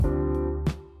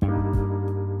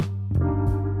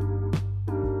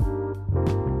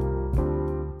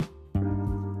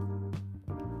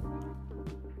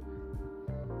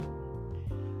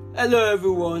Hello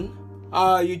everyone,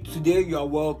 how are you today? You are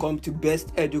welcome to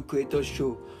Best Educator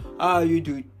Show. How are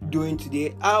you doing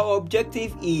today? Our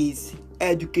objective is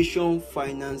education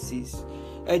finances.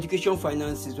 Education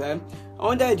finances, right?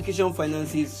 Under education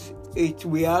finances,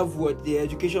 we have the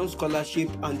education scholarship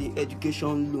and the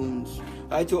education loans,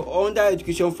 right? So under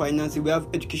education finances, we have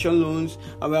education loans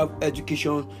and we have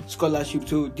education scholarship.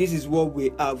 So this is what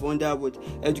we have under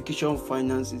education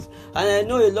finances. And I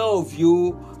know a lot of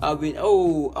you have been,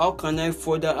 how can I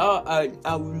further?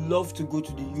 I would love to go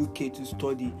to the UK to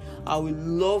study. I would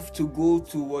love to go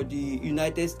to the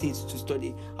United States to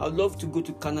study. I would love to go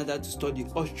to Canada to study,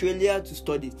 Australia to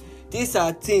study. These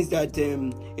are things that a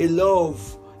lot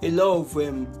of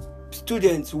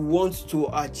students want to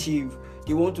achieve.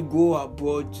 They want to go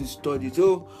abroad to study.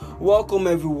 So welcome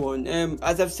everyone.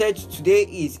 As I've said, today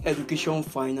is education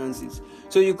finances.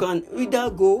 So you can either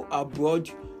go abroad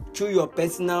through your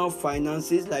personal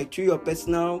finances, like through your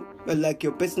personal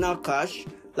your personal cash,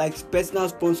 like personal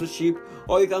sponsorship,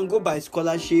 or you can go by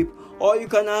scholarship, or you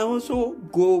can also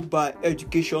go by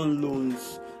education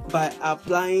loans by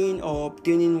applying or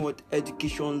obtaining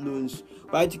education loans,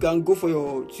 right? You can go for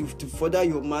to further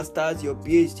your masters, your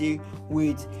PhD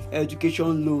with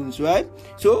education loans, right?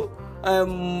 So I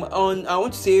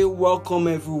want to say welcome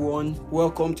everyone.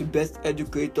 Welcome to Best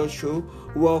Educator Show.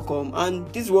 Welcome. And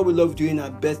this is what we love doing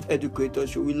at Best Educator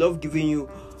Show. We love giving you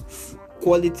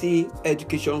quality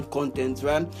education content,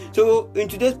 right? So in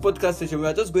today's podcast session, we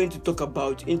are just going to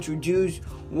introduce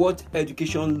what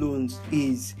education loans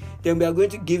is. Then I'm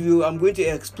going to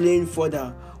explain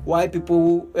further why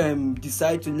people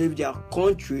decide to leave their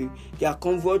country, their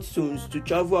comfort zones, to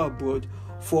travel abroad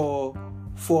to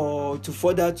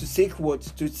seek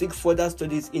further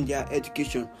studies in their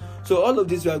education. So all of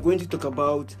this we are going to talk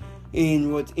about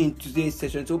in today's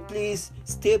session. So please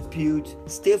stay put,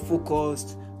 stay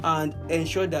focused, and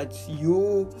ensure that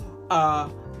you are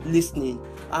listening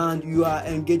and you are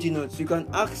engaging us. You can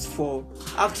ask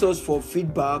us for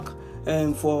feedback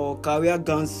and for career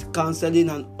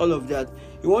counseling and all of that.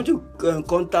 You want to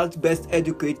contact Best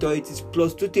Educator. It is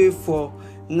 +234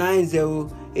 90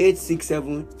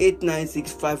 867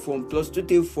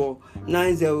 +234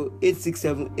 90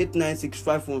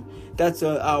 867 That's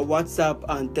our WhatsApp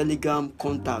and Telegram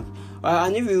contact.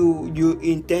 And if you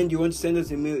intend, you want to send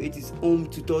us a mail, it is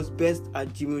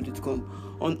hometutorsbest@gmail.com.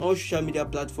 on all social media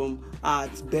platforms at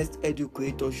Best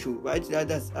Educator Show, right?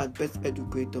 That's at Best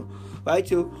Educator, right?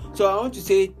 So I want to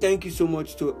say thank you so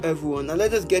much to everyone. Now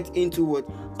let us get into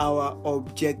our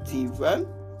objective, right?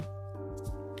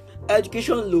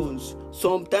 Education loans,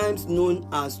 sometimes known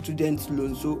as student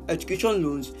loans. So education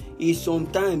loans is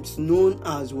sometimes known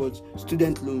as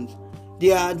student loans.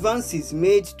 They are advances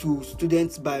made to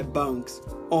students by banks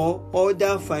or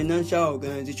other financial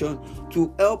organizations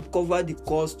to help cover the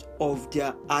cost of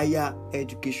their higher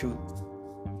education.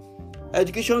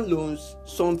 Education loans,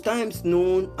 sometimes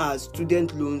known as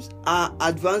student loans, are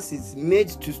advances made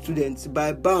to students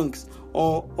by banks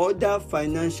or other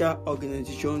financial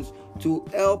organizations to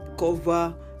help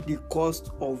cover the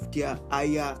cost of their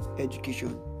higher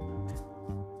education.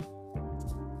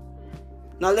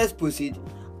 Now let's proceed.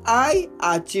 High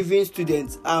achieving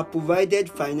students are provided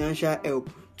financial help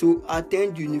to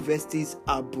attend universities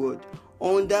abroad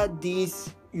under this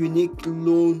unique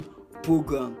loan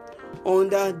program.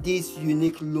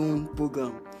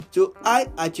 So high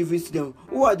achieving students,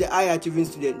 who are the high achieving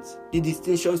students? The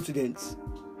distinction students,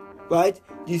 right?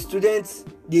 The students,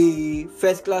 the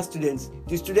first class students,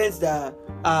 the students that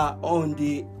are on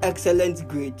the excellent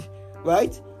grade,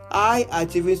 right? High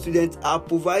achieving students are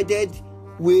provided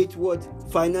with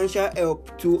financial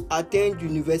help to attend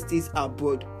universities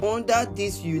abroad under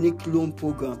this unique loan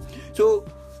program. So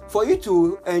for you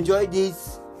to enjoy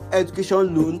this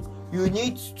education loan, you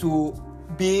need to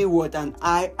be an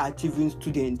high achieving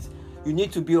student. You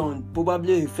need to be on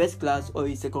probably a first class or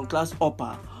a second class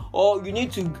upper, or you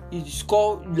need to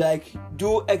score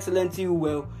do excellently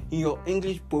well in your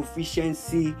English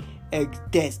proficiency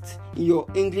test.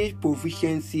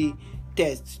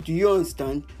 Do you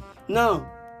understand? Now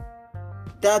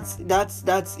that's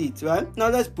it, right? Now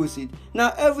let's proceed.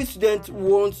 Now every student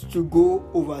wants to go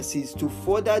overseas to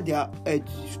further their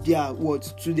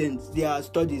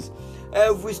studies.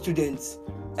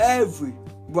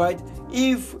 Right?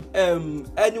 If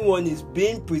anyone is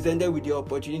being presented with the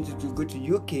opportunity to go to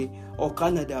UK or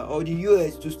Canada or the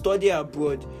US to study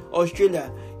abroad,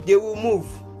 Australia, they will move,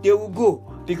 they will go,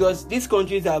 because these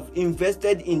countries have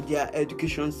invested in their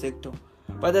education sector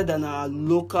rather than our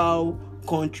local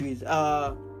countries,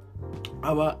 our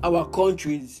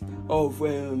countries of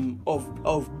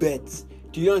birth.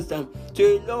 Do you understand? So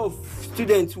a lot of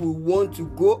students will want to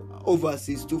go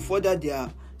overseas to further their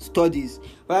studies.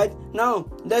 Right now,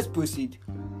 let's proceed.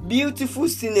 Beautiful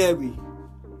scenery,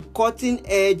 cutting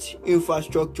edge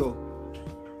infrastructure.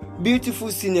 Beautiful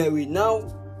scenery. Now,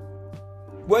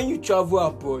 when you travel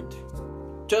abroad,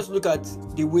 just look at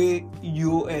the way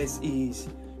US is,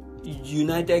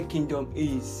 United Kingdom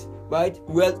is, right?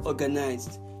 Well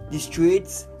organized. The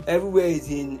streets everywhere is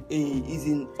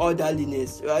in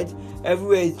orderliness, right?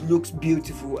 Everywhere looks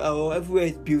beautiful, or everywhere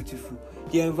is beautiful.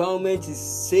 The environment is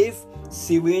safe,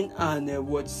 serene, and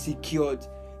secured.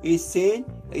 It's sane,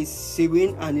 it's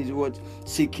serene, and is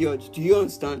secured. Do you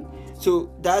understand? So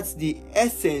that's the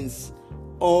essence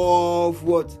of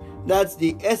what? That's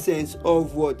the essence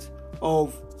of what?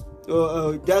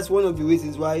 That's one of the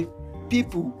reasons why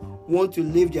people want to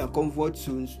leave their comfort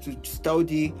zones to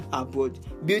study abroad.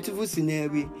 Beautiful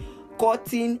scenery,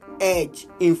 cutting edge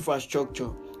infrastructure.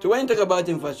 So when you talk about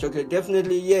infrastructure,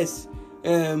 definitely yes,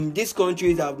 these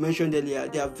countries I've mentioned earlier,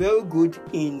 they are very good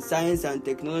in science and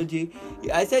technology.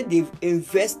 I said they've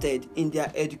invested in their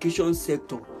education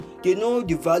sector. They know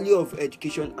the value of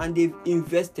education, and they've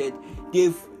invested.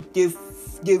 They've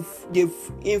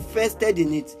invested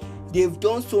in it. They've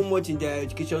done so much in their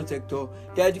education sector.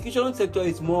 The education sector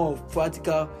is more of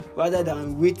practical rather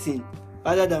than written,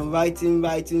 rather than writing.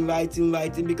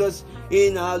 Because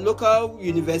in our local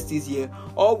universities here,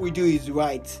 all we do is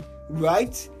write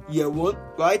year 1,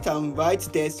 write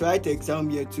test, write exam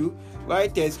year 2,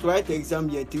 write test, write exam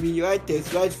year 3, write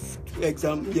test, write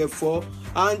exam year 4,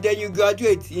 and then you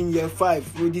graduate in year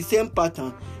 5 with the same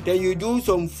pattern. Then you do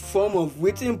some form of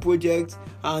written project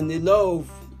and a lot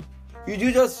of you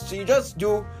do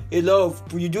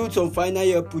some final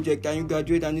year project, and you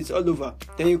graduate, and it's all over.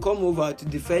 Then you come over to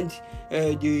defend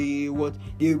the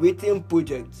written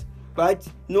project, right?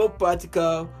 No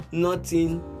practical,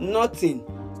 nothing.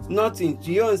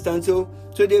 Do you understand? So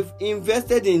they've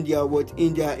invested in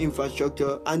their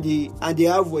infrastructure, and they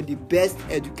have the best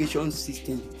education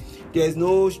system. There's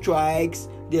no strikes.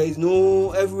 There is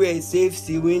no, everywhere is safe,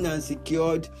 serene, and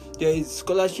secured. There is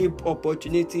scholarship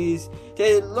opportunities.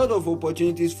 There are a lot of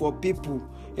opportunities for people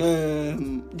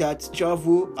that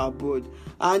travel abroad,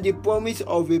 and the promise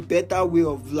of a better way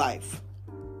of life.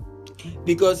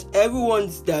 Because everyone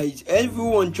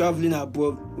traveling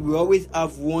abroad, we always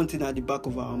have one thing at the back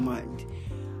of our mind.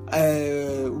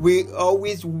 We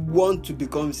always want to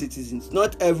become citizens.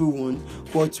 Not everyone,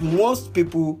 but most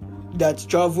people that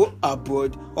travel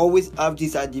abroad always have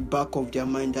this at the back of their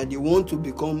mind, that they want to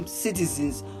become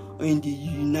citizens in the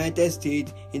United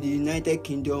States, in the United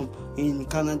Kingdom, in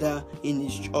Canada, in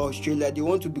Australia. They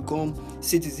want to become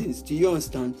citizens. Do you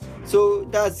understand? So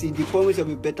that's it, the promise of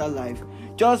a better life.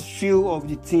 Just few of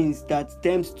the things that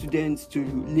tempt students to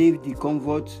leave the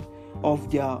comfort of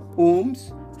their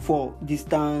homes for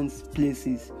distance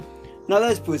places. Now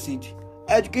let's proceed.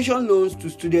 Education loans to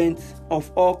students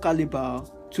of all caliber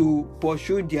to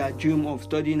pursue their dream of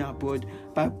studying abroad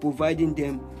by providing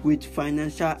them with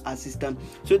financial assistance.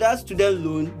 So that student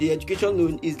loan, the education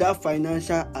loan, is that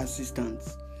financial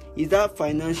assistance. Is that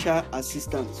financial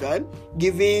assistance, right?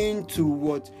 Given to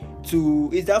what?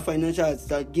 Is that financial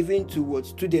assistance given to what?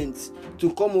 Students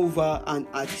to come over and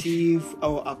achieve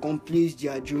or accomplish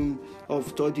their dream of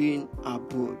studying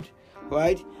abroad.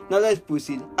 Right? Now let's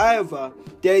proceed. However,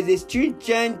 there is a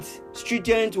stringent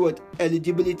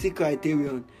eligibility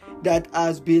criterion that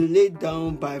has been laid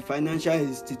down by financial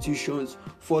institutions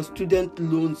for student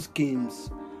loan schemes,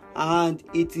 and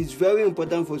it is very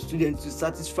important for students to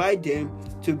satisfy them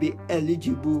to be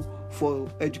eligible for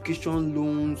education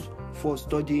loans for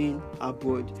studying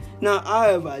abroad. Now,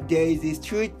 however, there is a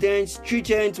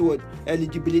stringent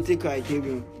eligibility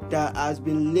criterion that has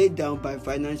been laid down by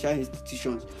financial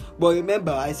institutions. But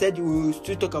remember, I said we will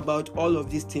still talk about all of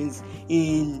these things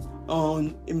in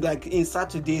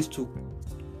Saturdays to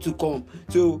come.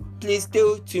 So please stay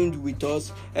tuned with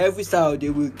us. Every Saturday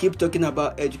we'll keep talking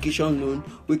about education loan.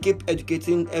 We keep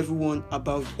educating everyone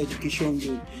about education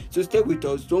loan. So stay with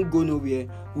us. Don't go nowhere.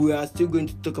 We are still going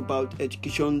to talk about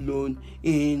education loan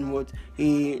in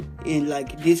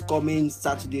this coming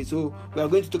Saturday. So we are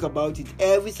going to talk about it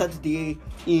every Saturday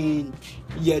in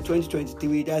year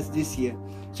 2023. That's this year.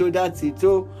 So that's it.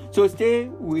 So stay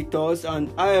with us.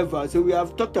 And however, so we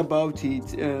have talked about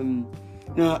it.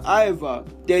 Now, however,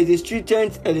 there is a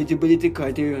stringent eligibility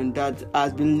criterion that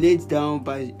has been laid down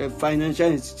by a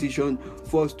financial institution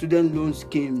for student loan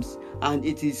schemes, and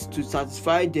it is to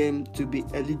satisfy them to be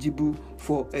eligible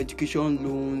for education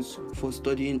loans for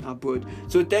studying abroad.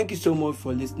 So thank you so much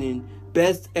for listening.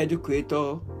 Best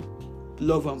educator,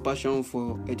 love and passion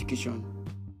for education.